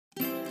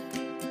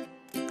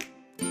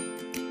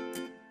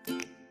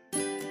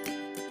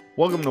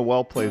Welcome to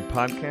Well Played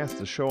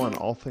Podcast, a show on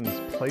all things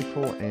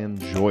playful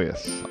and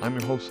joyous. I'm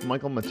your host,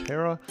 Michael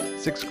Matera,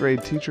 6th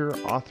grade teacher,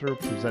 author,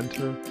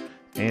 presenter,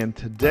 and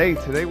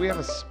today we have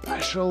a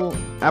special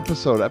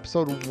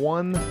episode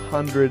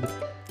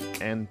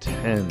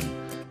 110.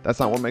 That's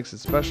not what makes it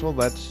special,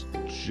 that's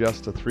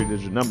just a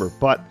 3-digit number.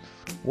 But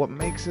what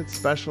makes it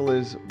special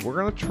is we're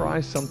going to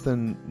try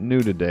something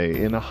new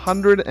today. In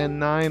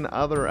 109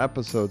 other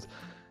episodes,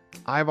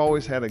 I've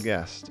always had a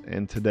guest,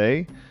 and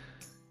today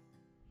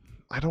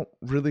I don't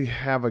really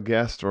have a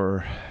guest,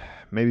 or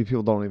maybe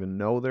people don't even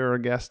know they're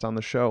a guest on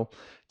the show.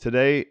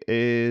 Today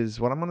is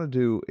what I'm going to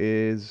do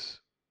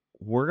is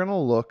we're going to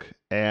look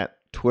at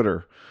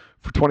Twitter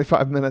for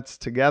 25 minutes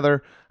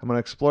together. I'm going to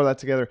explore that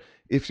together.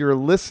 If you're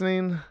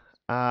listening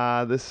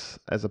this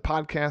as a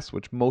podcast,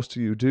 which most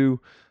of you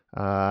do,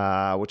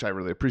 which I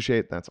really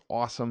appreciate, that's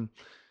awesome.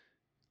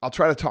 I'll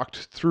try to talk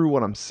through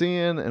what I'm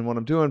seeing and what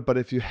I'm doing, but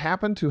if you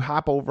happen to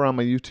hop over on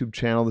my YouTube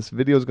channel, this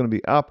video is going to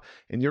be up,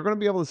 and you're going to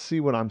be able to see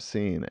what I'm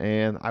seeing,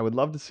 and I would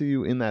love to see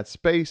you in that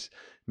space.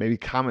 Maybe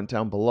comment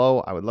down below.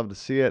 I would love to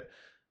see it.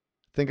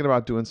 Thinking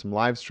about doing some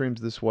live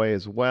streams this way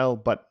as well,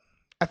 but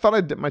I thought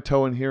I'd dip my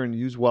toe in here and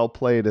use Well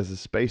Played as a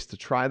space to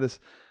try this.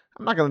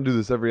 I'm not going to do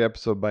this every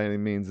episode by any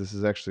means. This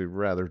is actually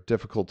rather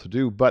difficult to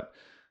do, but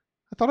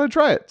I thought I'd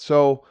try it.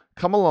 So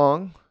come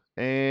along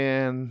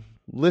and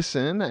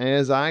listen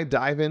as I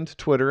dive into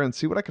Twitter and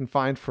see what I can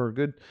find for a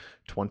good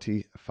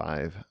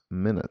 25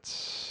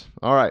 minutes.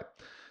 All right,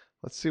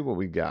 let's see what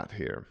we got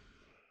here.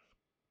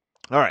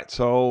 All right,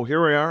 so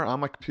here we are on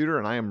my computer,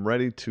 and I am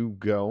ready to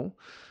go.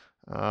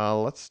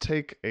 Let's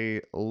take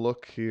a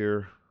look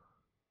here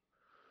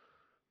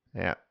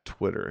at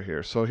Twitter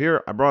here. So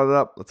here, I brought it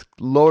up. Let's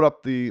load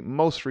up the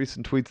most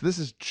recent tweets. This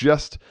is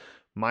just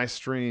my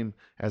stream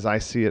as I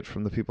see it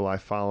from the people I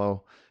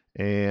follow,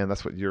 and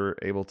that's what you're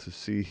able to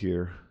see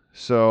here.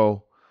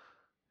 So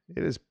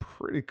it is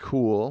pretty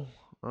cool.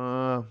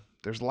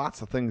 There's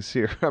lots of things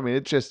here. I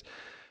mean, this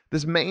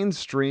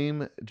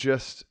mainstream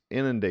just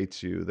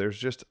inundates you. There's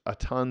just a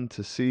ton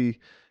to see,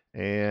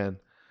 and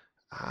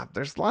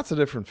there's lots of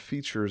different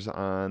features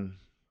on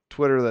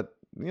Twitter that,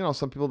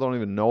 some people don't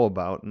even know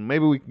about, and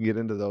maybe we can get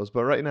into those.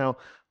 But right now,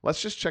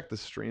 let's just check the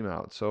stream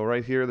out. So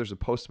right here, there's a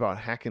post about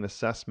hacking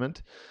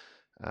assessment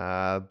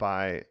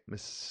by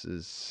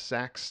Mrs.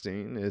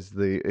 Sackstein is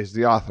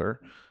the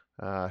author.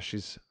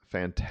 She's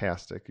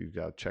fantastic. You've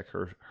got to check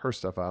her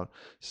stuff out.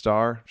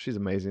 Star, she's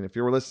amazing. If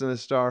you were listening to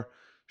Star,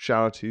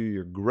 shout out to you.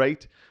 You're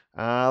great.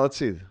 Let's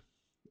see.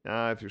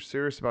 If you're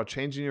serious about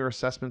changing your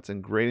assessments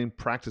and grading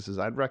practices,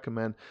 I'd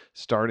recommend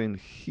starting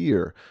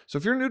here. So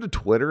if you're new to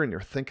Twitter and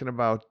you're thinking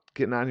about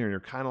getting on here and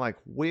you're kind of like,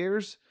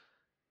 where's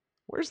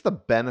the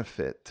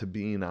benefit to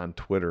being on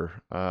Twitter?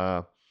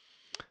 I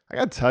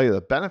got to tell you,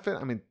 the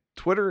benefit,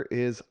 Twitter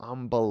is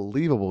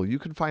unbelievable. You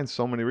can find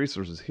so many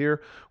resources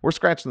here. We're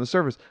scratching the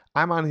surface.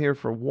 I'm on here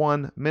for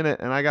 1 minute,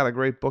 and I got a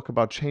great book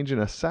about changing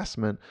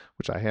assessment,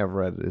 which I have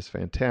read. It is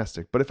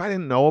fantastic. But if I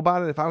didn't know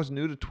about it, if I was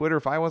new to Twitter,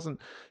 if I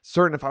wasn't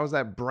certain, if I was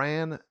that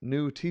brand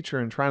new teacher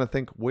and trying to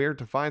think where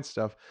to find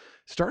stuff,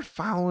 start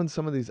following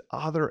some of these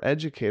other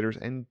educators,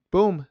 and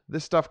boom,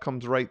 this stuff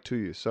comes right to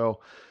you. So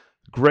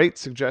great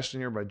suggestion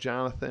here by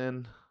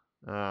Jonathan.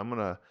 I'm going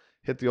to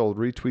hit the old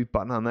retweet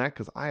button on that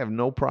because I have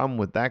no problem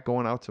with that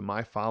going out to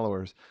my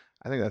followers.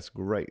 I think that's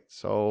great.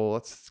 So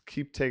let's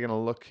keep taking a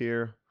look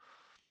here.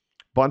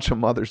 Bunch of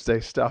Mother's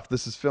Day stuff.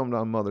 This is filmed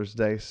on Mother's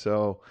Day,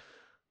 so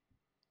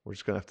we're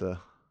just going to have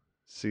to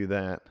see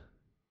that.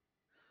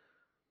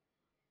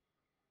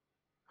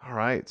 All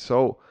right,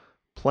 so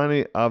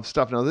plenty of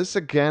stuff. Now, this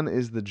again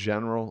is the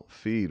general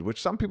feed,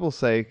 which some people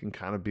say can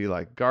kind of be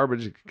like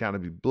garbage. It can kind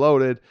of be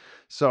bloated.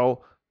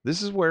 So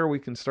this is where we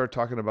can start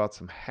talking about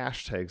some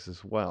hashtags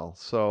as well.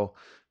 So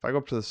if I go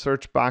up to the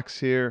search box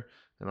here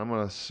and I'm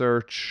going to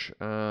search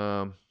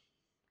hashtag,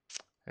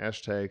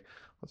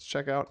 let's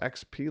check out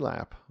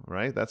XPLAP,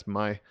 right? That's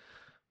my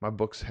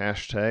book's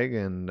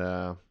hashtag. And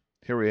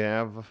here we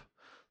have,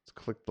 let's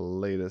click the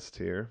latest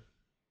here.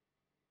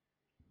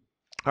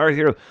 All right,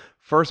 here,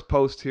 first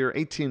post here,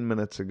 18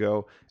 minutes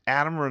ago.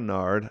 Adam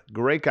Renard,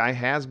 great guy,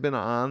 has been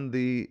on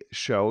the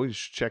show. You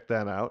should check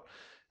that out.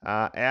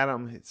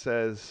 Adam, it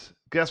says,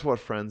 guess what,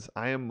 friends?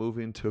 I am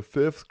moving to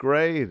 5th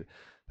grade.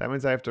 That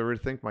means I have to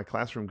rethink my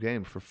classroom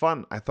game. For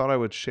fun, I thought I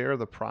would share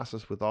the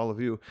process with all of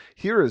you.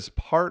 Here is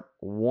part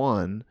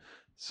 1.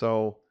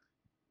 So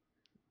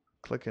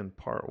click in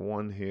part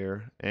 1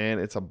 here, and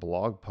it's a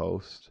blog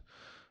post.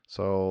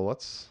 So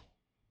let's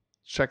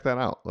check that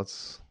out.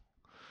 Let's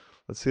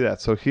see that.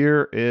 So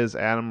here is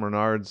Adam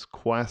Renard's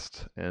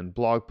quest and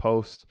blog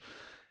post,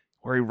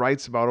 where he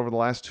writes about over the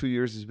last 2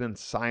 years, he's been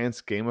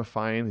science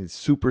gamifying his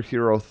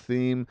superhero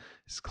theme.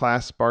 His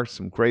class sparked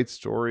some great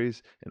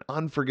stories and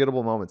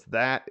unforgettable moments.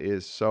 That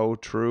is so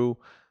true.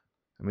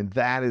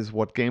 That is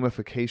what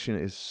gamification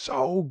is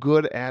so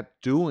good at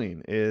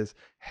doing, is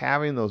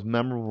having those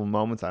memorable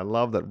moments. I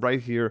love that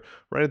right here,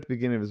 right at the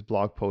beginning of his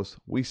blog post,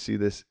 we see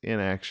this in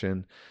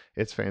action.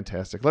 It's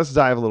fantastic. Let's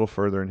dive a little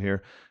further in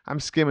here. I'm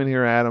skimming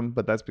here, Adam,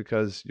 but that's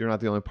because you're not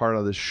the only part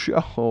of this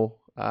show.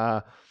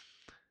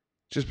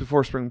 just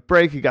before spring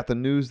break, he got the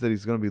news that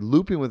he's going to be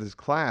looping with his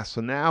class. So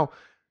now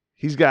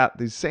he's got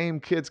these same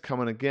kids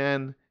coming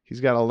again. He's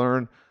got to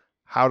learn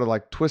how to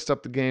like twist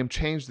up the game,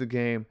 change the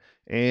game,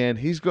 and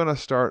he's going to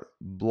start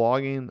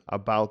blogging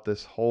about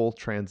this whole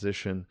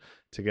transition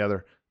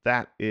together.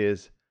 That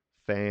is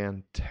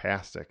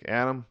fantastic.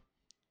 Adam,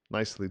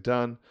 nicely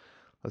done.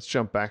 Let's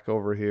jump back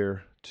over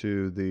here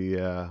to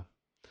the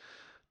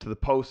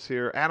posts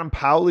here. Adam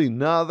Powley,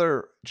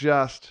 another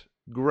just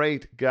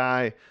great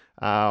guy,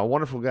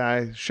 wonderful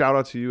guy. Shout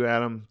out to you,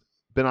 Adam.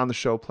 Been on the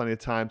show plenty of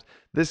times.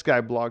 This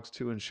guy blogs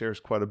too and shares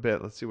quite a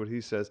bit. Let's see what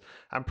he says.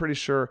 I'm pretty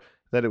sure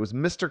that it was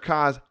Mr.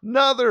 Kaz.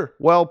 Another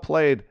well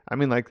played. I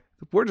mean, like,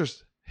 we're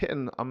just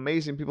hitting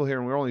amazing people here,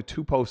 and we're only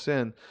 2 posts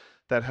in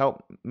that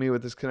helped me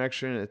with this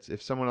connection. It's,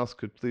 if someone else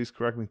could please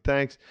correct me,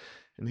 thanks.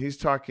 And he's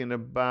talking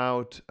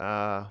about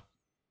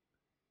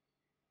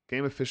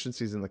game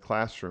efficiencies in the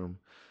classroom.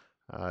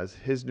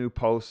 His new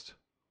post,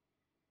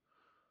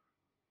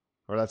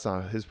 or that's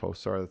not his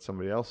post, sorry, that's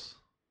somebody else.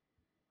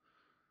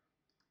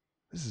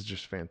 This is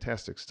just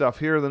fantastic stuff.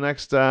 Here, the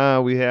next,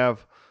 we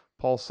have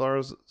Paul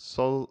Solars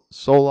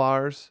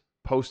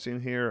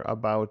posting here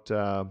about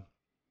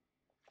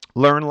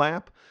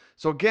LearnLab.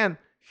 So again,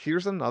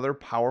 here's another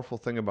powerful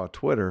thing about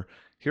Twitter.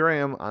 Here I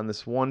am on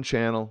this one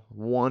channel,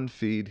 one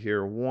feed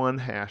here, one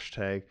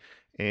hashtag,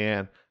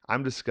 and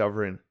I'm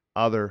discovering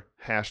other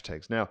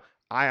hashtags. Now,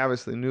 I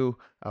obviously knew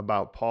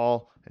about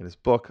Paul and his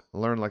book,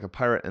 Learn Like a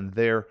Pirate, and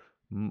their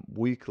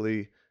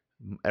weekly,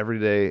 every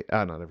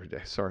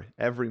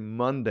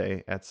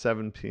Monday at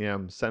 7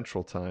 p.m.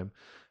 Central Time.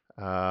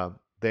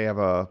 They have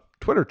a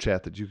Twitter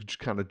chat that you can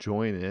kind of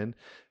join in.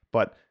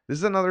 But this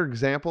is another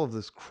example of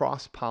this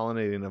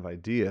cross-pollinating of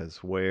ideas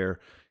where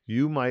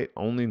you might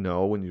only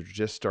know when you're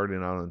just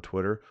starting out on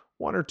Twitter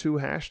 1 or 2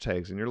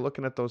 hashtags, and you're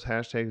looking at those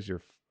hashtags,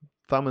 you're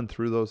thumbing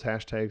through those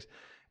hashtags,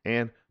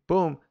 and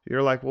boom,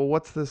 you're like, well,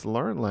 what's this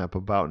LearnLab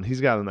about? And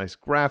he's got a nice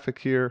graphic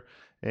here,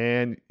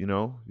 and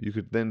you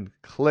could then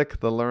click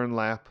the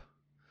LearnLab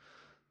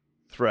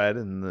thread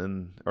and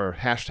then, or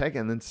hashtag,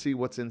 and then see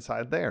what's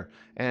inside there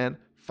and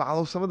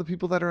follow some of the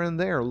people that are in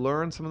there,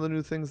 learn some of the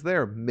new things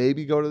there,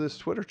 maybe go to this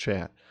Twitter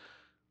chat.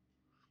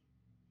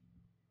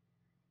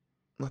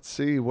 Let's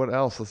see what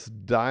else. Let's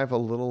dive a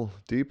little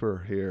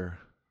deeper here.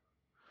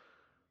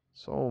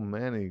 So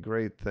many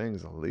great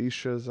things.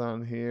 Alicia's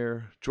on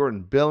here.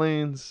 Jordan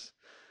Billings.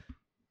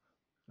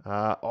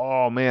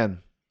 Oh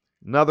man,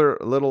 another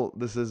little,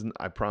 this isn't,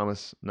 I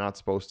promise, not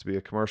supposed to be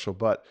a commercial,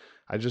 but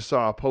I just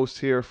saw a post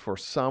here for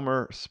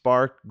Summer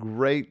Spark.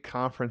 Great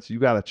conference. You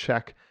got to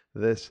check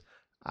this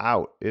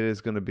out. It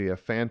is going to be a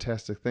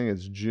fantastic thing.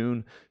 It's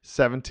June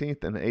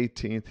 17th and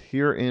 18th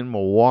here in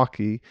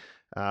Milwaukee.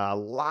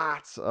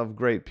 Lots of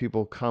great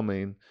people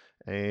coming,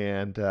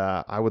 and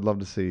I would love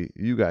to see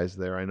you guys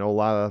there. I know a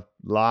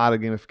lot of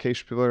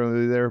gamification people are going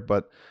to be there,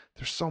 but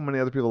there's so many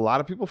other people. A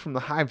lot of people from the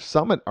Hive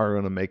Summit are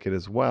going to make it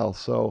as well.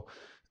 So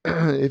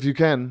if you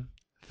can,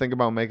 think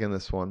about making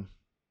this one.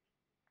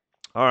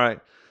 All right,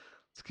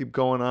 let's keep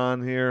going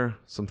on here.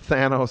 Some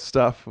Thanos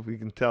stuff. We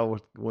can tell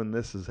when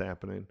this is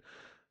happening.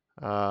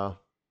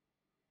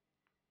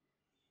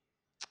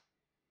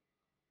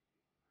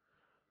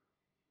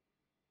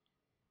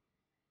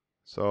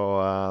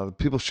 So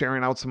people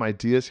sharing out some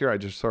ideas here. I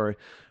just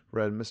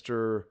read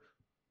Mr.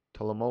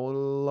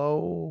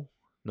 Tolomeo.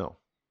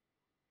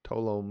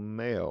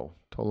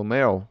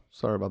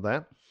 Sorry about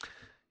that.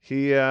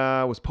 He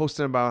was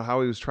posting about how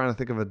he was trying to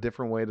think of a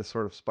different way to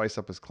sort of spice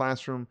up his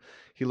classroom.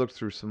 He looked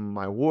through some of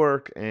my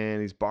work,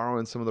 and he's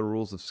borrowing some of the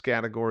rules of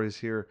categories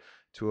here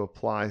to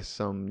apply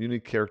some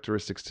unique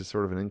characteristics to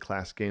sort of an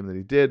in-class game that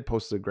he did.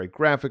 Posted a great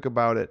graphic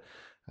about it.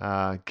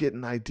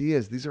 Getting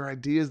ideas. These are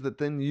ideas that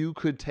then you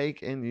could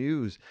take and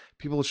use.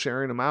 People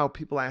sharing them out,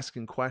 people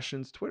asking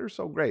questions. Twitter's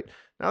so great.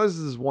 Now this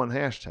is one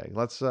hashtag.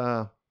 Let's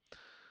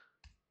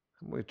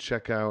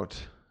check out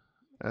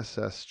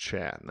SS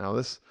Chat. Now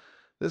this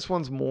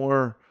one's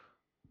more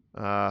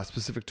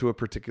specific to a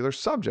particular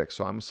subject.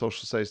 So I'm a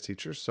social studies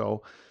teacher.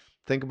 So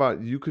think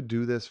about, you could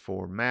do this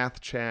for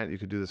math chat. You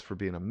could do this for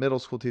being a middle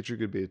school teacher. You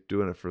could be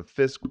doing it for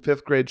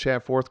fifth grade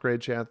chat, 4th grade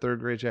chat, 3rd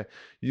grade chat.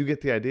 You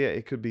get the idea.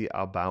 It could be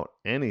about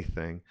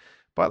anything.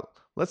 But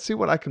let's see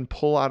what I can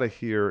pull out of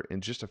here in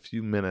just a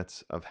few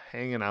minutes of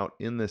hanging out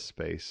in this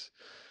space.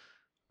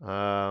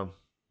 All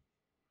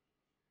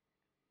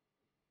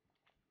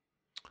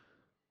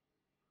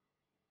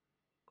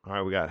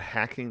right, we got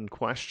Hacking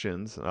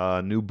Questions,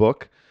 new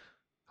book.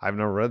 I've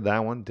never read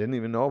that one. Didn't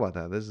even know about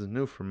that. This is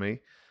new for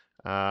me.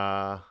 We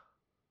have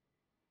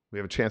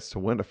a chance to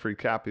win a free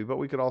copy, but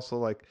we could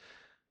also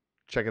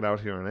check it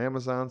out here on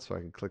Amazon. So I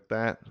can click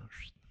that,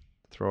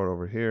 throw it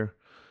over here,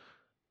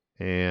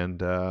 and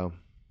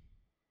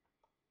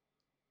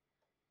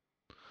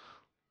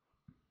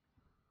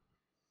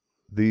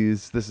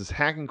this is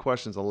Hacking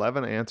Questions: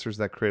 11 Answers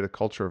That Create a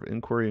Culture of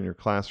Inquiry in Your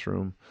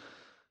Classroom.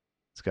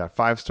 It's got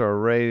 5-star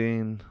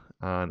rating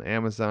on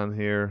Amazon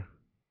here.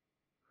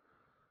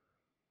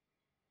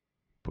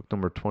 Book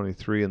number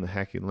 23 in the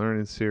Hacking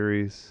Learning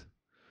series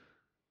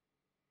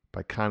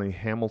by Connie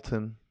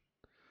Hamilton.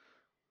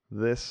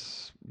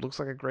 this looks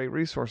like a great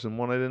resource and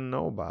one I didn't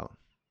know about.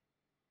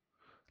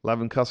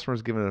 11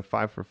 customers giving it a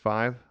 5 for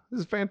 5.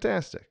 This is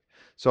fantastic.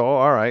 So,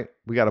 all right,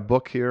 we got a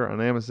book here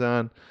on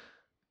Amazon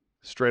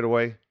straight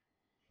away.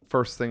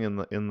 First thing in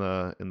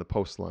the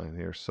post line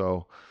here.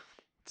 So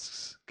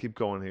let's keep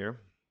going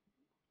here.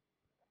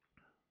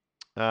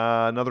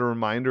 Another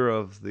reminder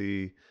of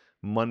the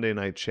Monday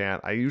night chat.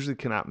 I usually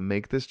cannot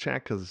make this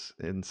chat because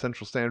in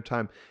Central Standard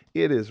Time,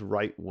 it is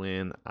right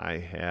when I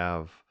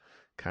have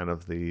kind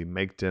of the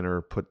make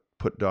dinner, put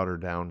daughter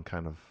down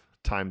kind of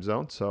time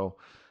zone. So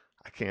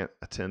I can't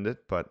attend it,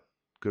 but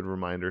good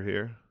reminder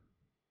here.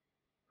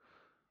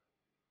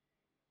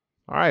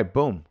 All right,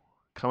 boom.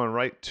 Coming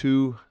right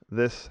to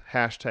this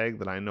hashtag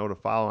that I know to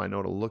follow, I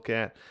know to look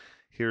at.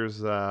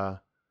 Here's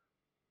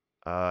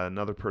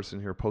another person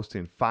here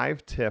posting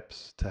 5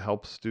 tips to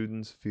help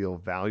students feel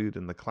valued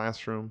in the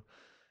classroom.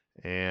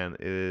 And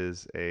it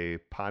is a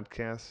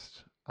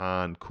podcast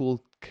on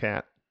Cool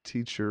Cat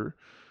Teacher.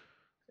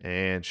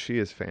 And she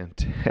is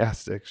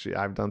fantastic.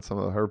 I've done some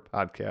of her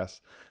podcasts.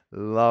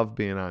 Love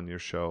being on your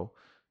show.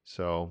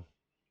 So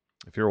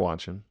if you're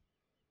watching,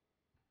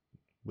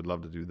 we'd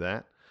love to do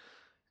that.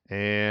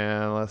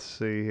 And let's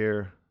see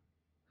here.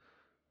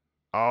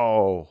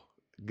 Oh,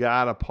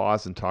 gotta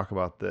pause and talk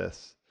about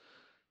this.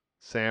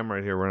 Sam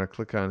right here, we're going to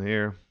click on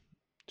here.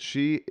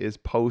 She is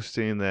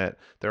posting that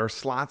there are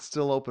slots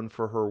still open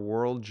for her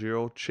World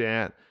Geo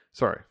Chat,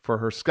 for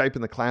her Skype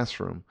in the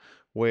Classroom,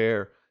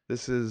 where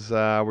this is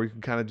where you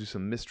can kind of do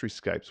some mystery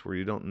Skypes where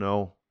you don't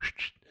know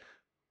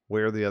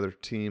where the other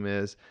team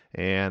is.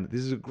 And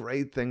this is a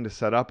great thing to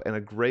set up and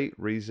a great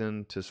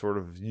reason to sort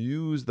of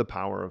use the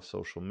power of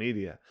social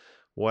media.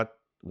 What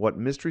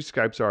mystery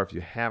Skypes are, if you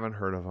haven't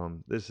heard of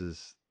them, this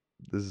is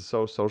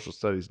so social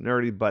studies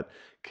nerdy, but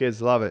kids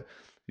love it.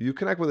 You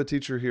connect with a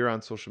teacher here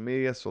on social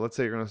media. So let's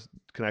say you're going to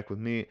connect with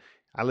me.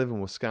 I live in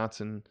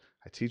Wisconsin.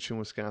 I teach in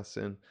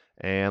Wisconsin.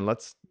 And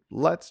let's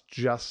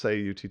just say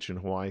you teach in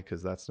Hawaii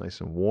because that's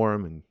nice and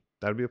warm and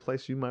that'd be a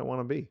place you might want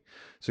to be.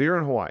 So you're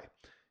in Hawaii.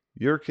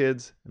 Your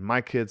kids and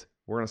my kids,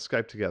 we're going to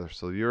Skype together.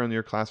 So you're in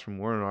your classroom,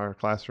 we're in our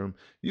classroom.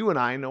 You and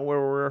I know where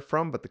we're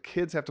from, but the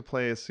kids have to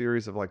play a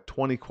series of like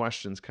 20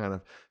 questions kind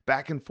of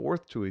back and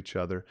forth to each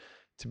other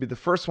to be the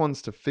first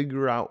ones to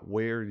figure out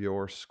where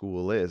your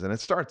school is. And it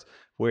starts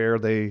where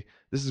this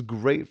is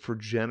great for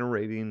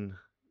generating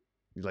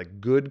like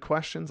good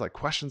questions, like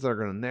questions that are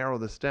going to narrow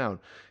this down.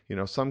 You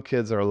know, some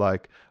kids are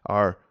like,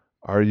 are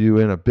you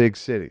in a big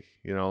city?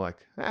 You know, like,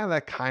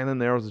 that kind of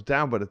narrows it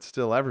down, but it's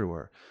still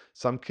everywhere.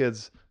 Some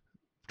kids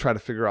try to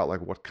figure out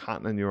like what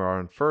continent you are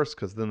on first,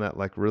 because then that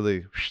like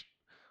really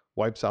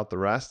wipes out the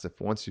rest.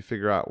 If once you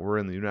figure out we're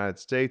in the United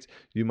States,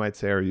 you might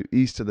say, are you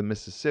east of the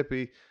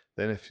Mississippi?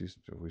 Then if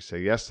we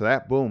say yes to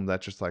that, boom,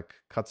 that just like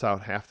cuts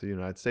out half the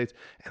United States.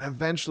 And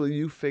eventually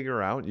you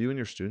and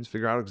your students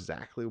figure out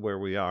exactly where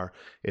we are.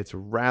 It's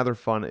rather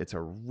fun. It's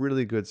a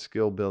really good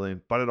skill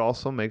building, but it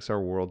also makes our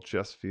world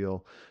just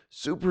feel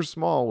super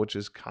small, which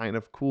is kind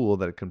of cool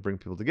that it can bring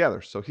people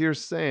together. So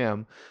here's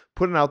Sam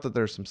putting out that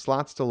there's some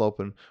slots still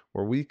open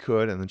where we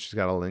could, and then she's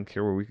got a link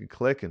here where we could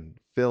click and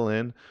fill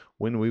in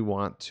when we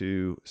want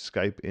to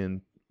Skype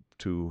in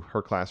to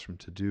her classroom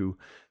to do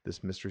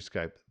this mystery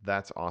Skype.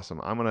 That's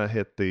awesome. I'm going to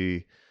hit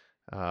the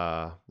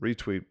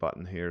retweet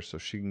button here so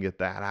she can get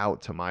that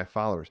out to my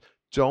followers.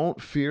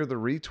 Don't fear the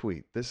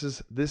retweet. This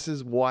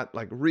is what,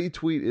 like,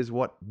 retweet is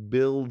what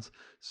builds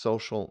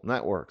social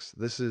networks.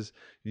 This is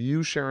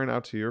you sharing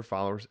out to your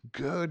followers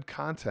good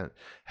content,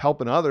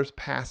 helping others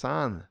pass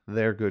on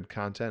their good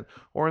content.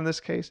 Or in this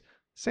case,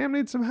 Sam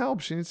needs some help.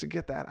 She needs to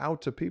get that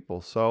out to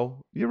people.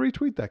 So you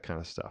retweet that kind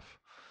of stuff.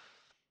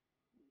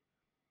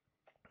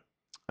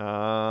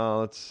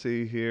 Let's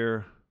see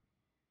here.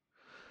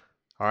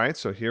 All right,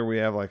 so here we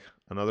have like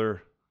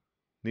another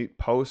neat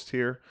post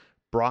here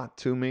brought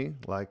to me,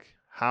 like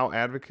how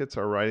advocates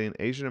are writing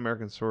Asian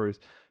American stories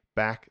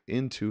back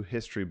into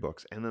history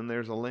books. And then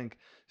there's a link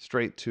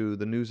straight to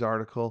the news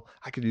article.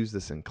 I could use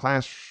this in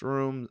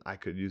classroom. I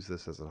could use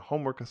this as a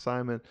homework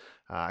assignment.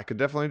 I could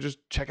definitely just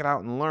check it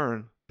out and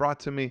learn.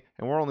 Brought to me,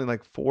 and we're only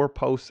like 4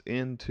 posts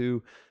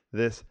into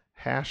this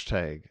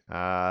hashtag.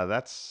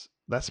 That's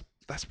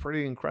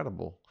pretty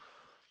incredible.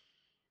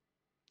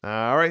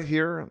 All right,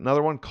 here,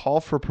 another one, call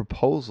for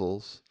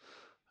proposals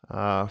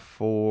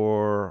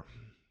for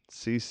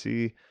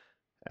CCSS.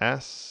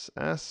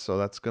 So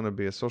that's going to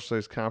be a social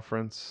studies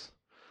conference.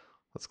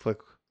 Let's click.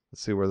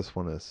 Let's see where this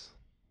one is.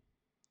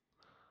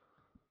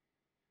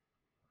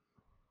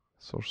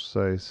 Social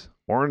studies,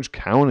 Orange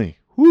County.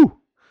 Whoo!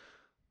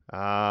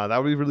 That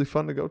would be really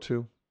fun to go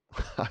to.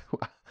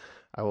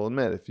 I will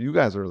admit, if you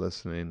guys are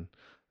listening,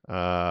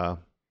 I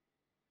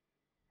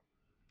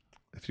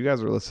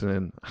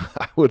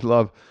would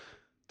love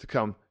to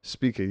come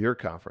speak at your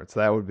conference.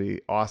 That would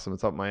be awesome.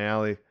 It's up my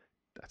alley.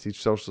 I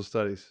teach social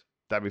studies.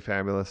 That'd be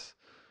fabulous.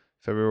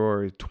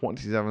 February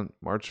 27th,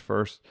 March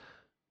 1st,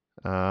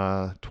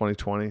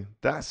 2020.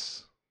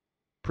 That's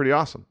pretty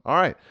awesome. All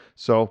right.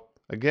 So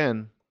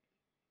again,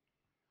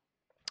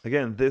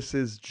 this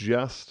is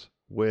just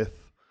with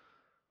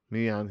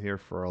me on here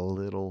for a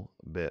little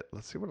bit.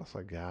 Let's see what else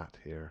I got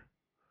here.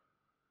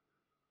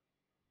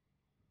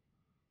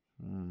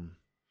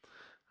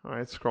 All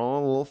right,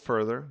 scrolling a little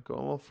further, going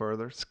a little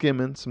further,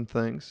 skimming some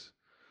things.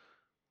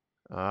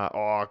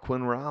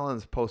 Quinn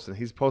Rollins posting.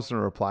 He's posting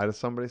a reply to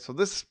somebody. So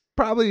this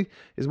probably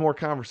is more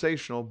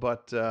conversational,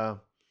 but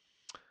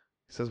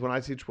he says, when I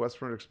teach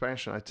Westward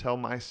expansion, I tell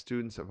my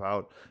students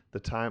about the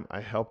time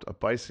I helped a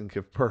bison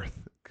give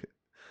birth,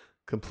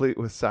 complete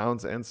with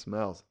sounds and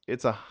smells.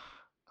 It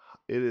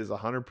is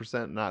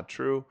 100% not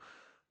true.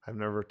 I've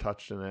never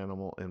touched an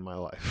animal in my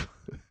life.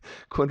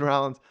 Quinn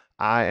Rollins,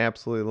 I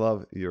absolutely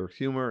love your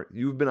humor.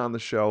 You've been on the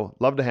show.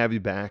 Love to have you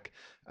back.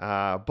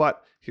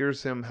 But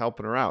here's him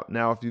helping her out.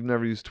 Now, if you've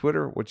never used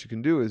Twitter, what you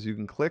can do is you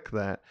can click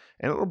that,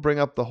 and it'll bring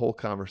up the whole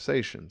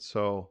conversation.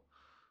 So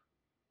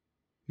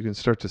you can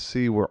start to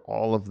see where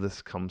all of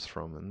this comes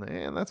from.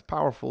 And that's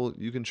powerful.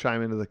 You can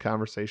chime into the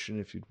conversation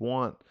if you'd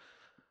want.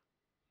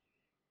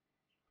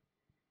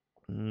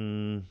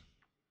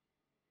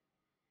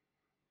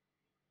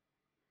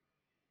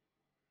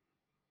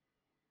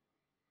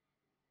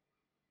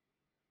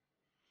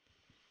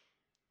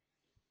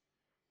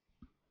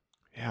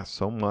 Yeah,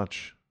 so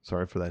much.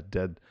 Sorry for that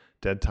dead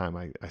time.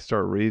 I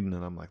start reading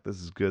and I'm like,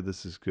 this is good,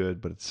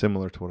 but it's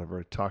similar to what I've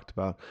already talked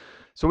about.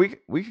 So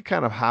we could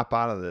kind of hop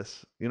out of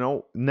this.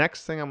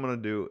 Next thing I'm gonna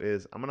do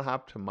is I'm gonna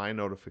hop to my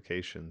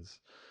notifications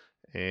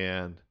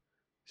and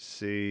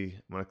see.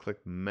 I'm gonna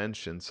click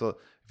mention. So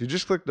if you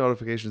just click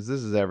notifications,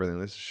 this is everything.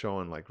 This is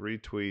showing like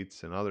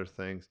retweets and other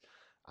things.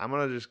 I'm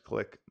gonna just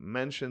click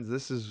mentions.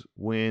 This is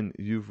when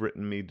you've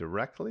written me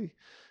directly,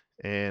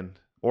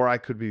 or I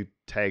could be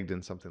tagged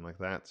in something like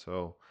that.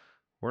 So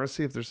we're going to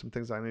see if there's some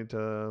things I need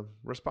to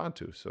respond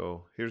to.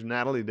 So here's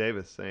Natalie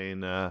Davis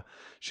saying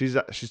she's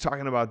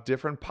talking about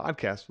different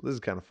podcasts. This is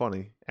kind of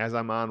funny. As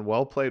I'm on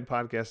Well Played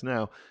podcast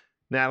now,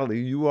 Natalie,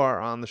 you are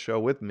on the show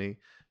with me.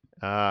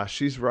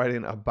 She's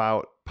writing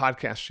about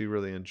podcasts she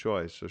really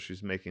enjoys. So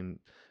she's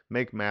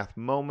Make Math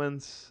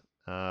Moments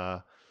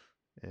and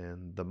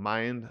The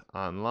Mind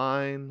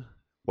Online,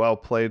 Well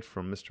Played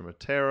from Mr.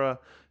 Matera.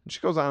 And she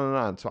goes on and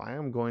on. So I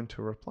am going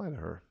to reply to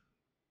her.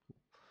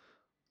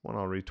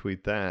 I'll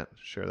retweet that,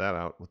 share that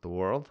out with the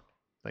world.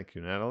 Thank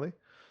you, Natalie.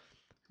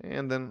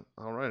 And then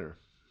I'll write her.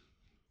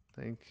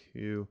 Thank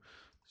you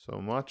so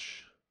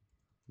much,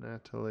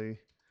 Natalie.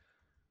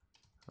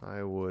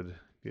 I would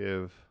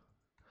give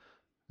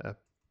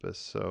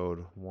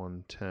episode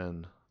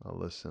 110 a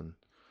listen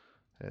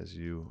as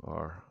you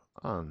are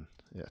on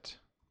it.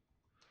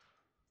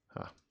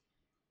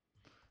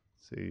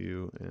 See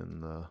you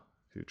in the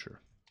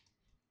future.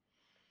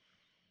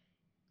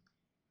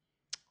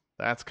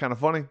 That's kind of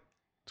funny.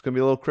 It's going to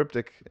be a little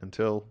cryptic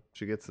until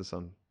she gets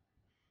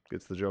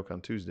the joke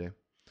on Tuesday.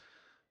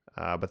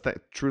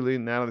 But truly,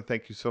 Natalie,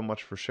 thank you so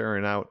much for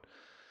sharing out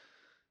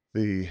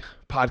the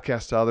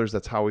podcast to others.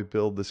 That's how we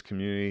build this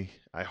community.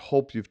 I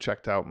hope you've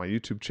checked out my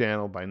YouTube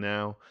channel by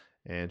now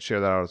and share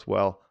that out as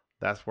well.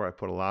 That's where I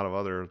put a lot of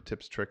other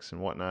tips, tricks,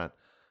 and whatnot.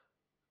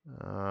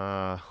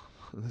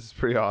 This is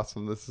pretty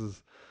awesome. This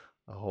is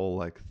a whole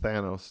like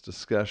Thanos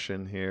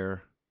discussion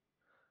here.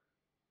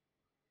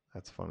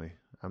 That's funny.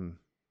 I'm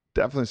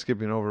definitely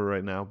skipping over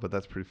right now, but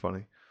that's pretty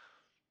funny.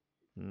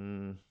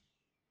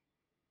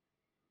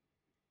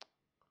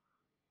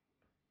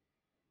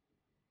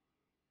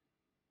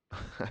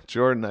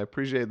 Jordan, I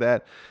appreciate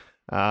that.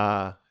 He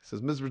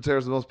says, Mr. Matera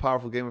is the most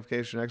powerful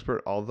gamification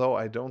expert, although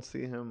I don't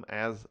see him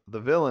as the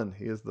villain.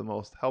 He is the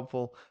most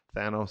helpful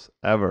Thanos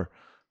ever.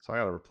 So I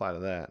got to reply to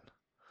that.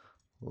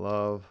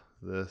 Love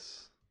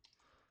this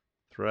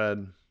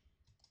thread.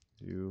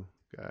 You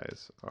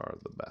guys are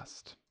the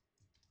best.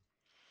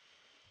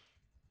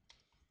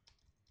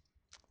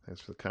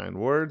 Thanks for the kind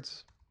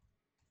words.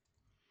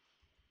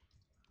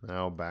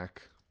 Now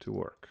back to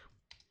work.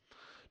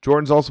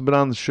 Jordan's also been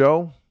on the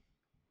show.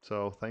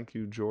 So thank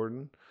you,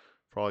 Jordan,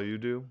 for all you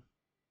do.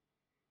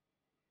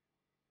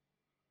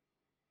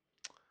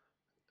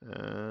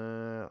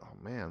 Oh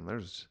man,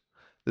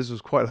 this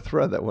was quite a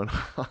thread that went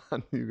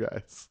on, you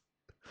guys.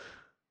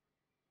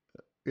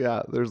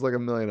 Yeah, there's like a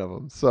million of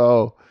them.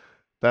 So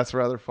that's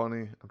rather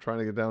funny. I'm trying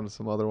to get down to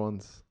some other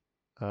ones.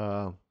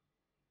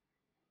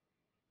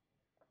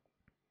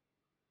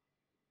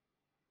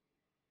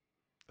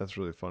 That's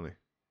really funny.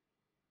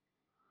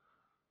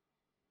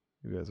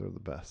 You guys are the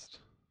best.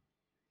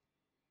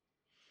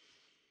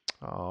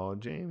 Oh,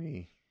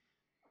 Jamie.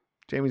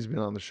 Jamie's been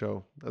on the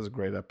show. That was a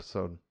great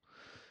episode.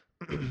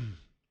 I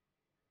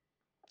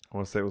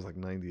want to say it was like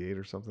 98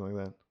 or something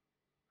like that.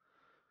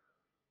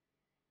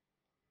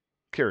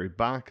 Carrie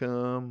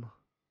Backham.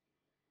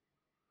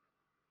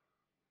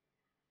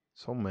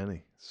 So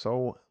many.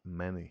 So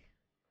many.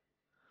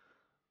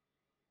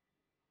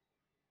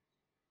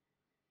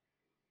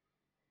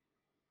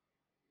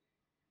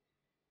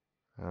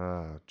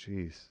 Oh,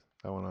 jeez.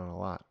 That went on a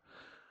lot.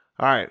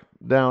 All right.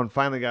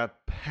 Finally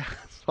got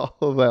past all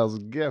of those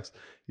gifts.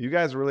 You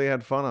guys really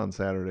had fun on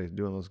Saturday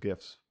doing those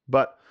gifts.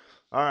 But,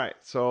 all right.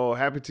 So,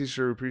 happy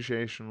Teacher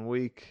Appreciation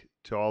Week.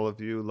 to all of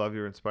you. Love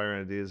your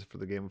inspiring ideas for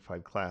the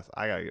gamified class.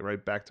 I got to get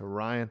right back to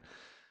Ryan.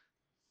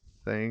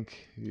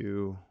 Thank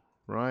you,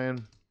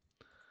 Ryan.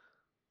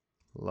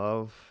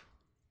 Love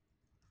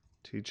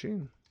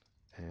teaching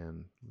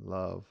and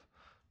love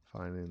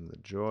finding the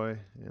joy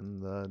in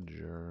the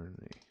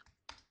journey.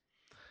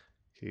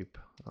 Keep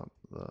up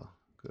the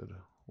good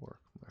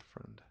work, my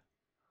friend.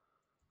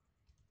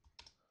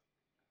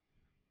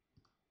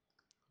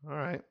 All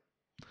right.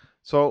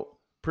 So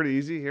pretty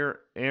easy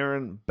here.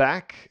 Erin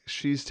Beck,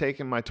 she's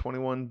taken my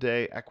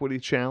 21-day equity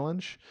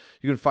challenge.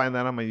 You can find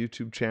that on my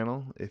YouTube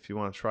channel if you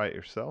want to try it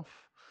yourself.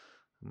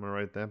 I'm going to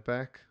write that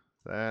back.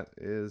 That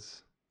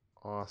is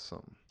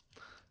awesome.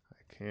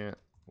 I can't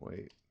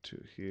wait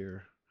to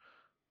hear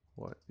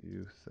what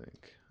you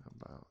think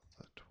about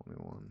the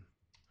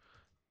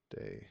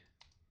 21-day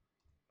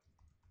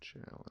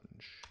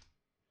challenge.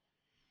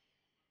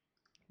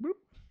 Boop.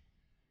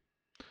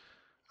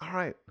 All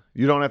right.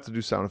 You don't have to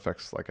do sound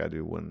effects like I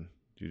do when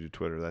you do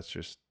Twitter. That's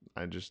just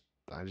I just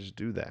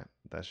do that.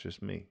 That's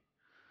just me.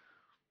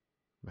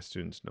 My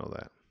students know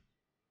that.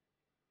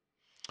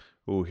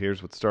 Ooh,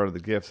 here's what started the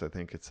GIFs. I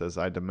think it says,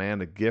 I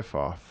demand a GIF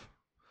off.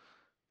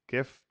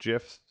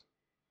 GIFs.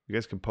 You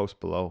guys can post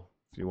below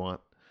if you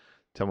want.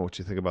 Tell me what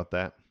you think about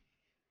that.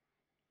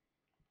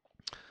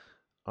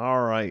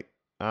 All right.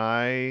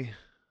 I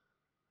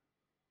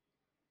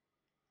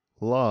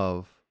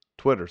love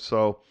Twitter.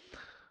 So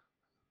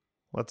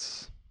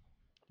let's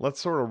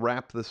sort of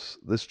wrap this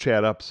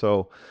chat up.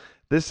 So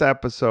this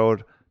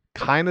episode,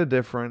 kind of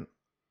different.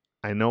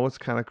 I know it's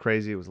kind of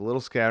crazy. It was a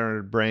little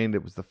scatterbrained.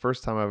 It was the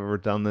first time I've ever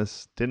done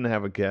this. Didn't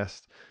have a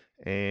guest.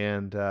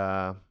 And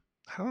I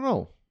don't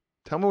know.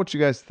 Tell me what you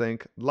guys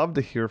think. Love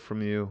to hear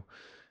from you.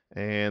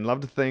 And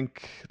love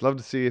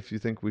to see if you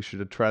think we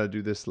should try to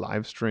do this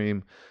live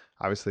stream.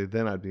 Obviously,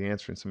 then I'd be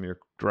answering some of your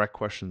direct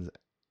questions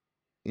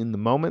in the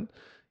moment.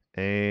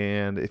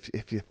 And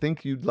if you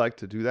think you'd like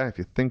to do that, if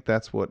you think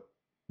that's what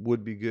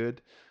would be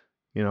good,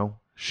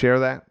 share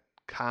that,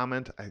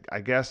 comment.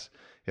 I guess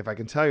if I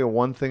can tell you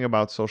one thing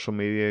about social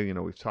media,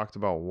 we've talked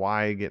about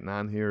why getting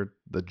on here,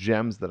 the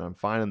gems that I'm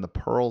finding, the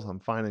pearls I'm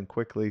finding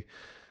quickly.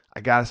 I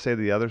got to say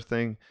the other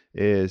thing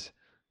is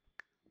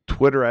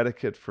Twitter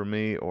etiquette for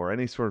me, or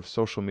any sort of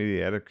social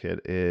media etiquette,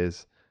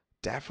 is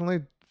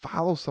definitely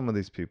follow some of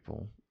these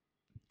people.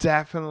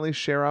 Definitely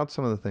share out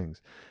some of the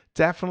things.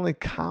 Definitely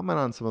comment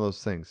on some of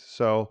those things.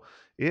 So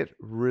it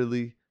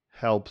really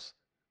helps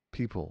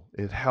people.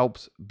 It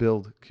helps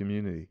build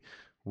community.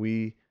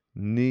 We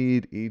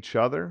need each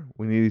other.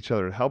 We need each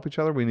other to help each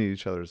other. We need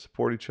each other to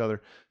support each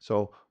other.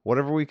 So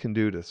whatever we can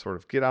do to sort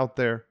of get out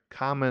there,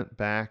 comment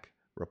back,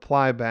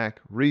 reply back,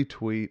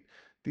 retweet,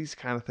 these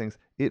kind of things,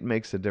 it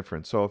makes a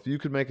difference. So if you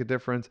could make a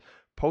difference,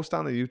 post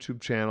on the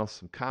YouTube channel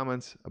some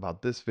comments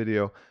about this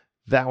video.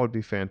 That would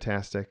be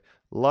fantastic.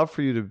 Love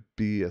for you to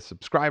be a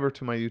subscriber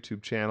to my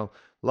YouTube channel.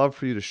 Love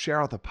for you to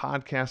share out the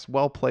podcast.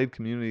 Well Played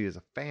community is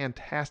a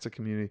fantastic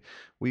community.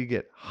 We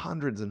get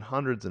hundreds and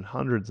hundreds and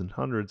hundreds and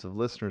hundreds of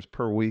listeners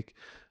per week.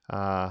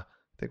 I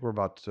think we're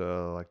about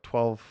like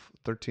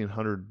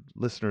 1,300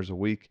 listeners a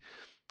week,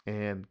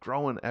 and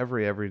growing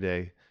every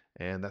day.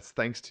 And that's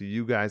thanks to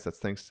you guys. That's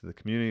thanks to the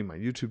community. My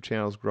YouTube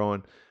channel is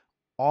growing.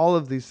 All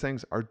of these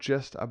things are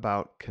just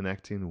about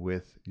connecting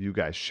with you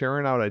guys,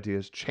 sharing out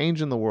ideas,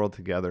 changing the world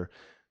together.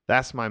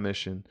 That's my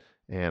mission,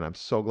 and I'm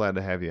so glad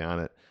to have you on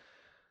it.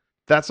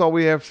 That's all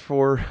we have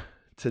for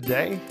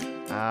today.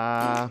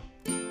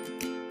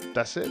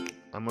 That's it.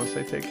 I'm going to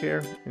say take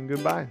care and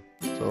goodbye.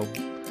 So,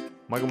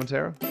 Michael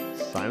Montero,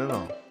 signing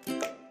off.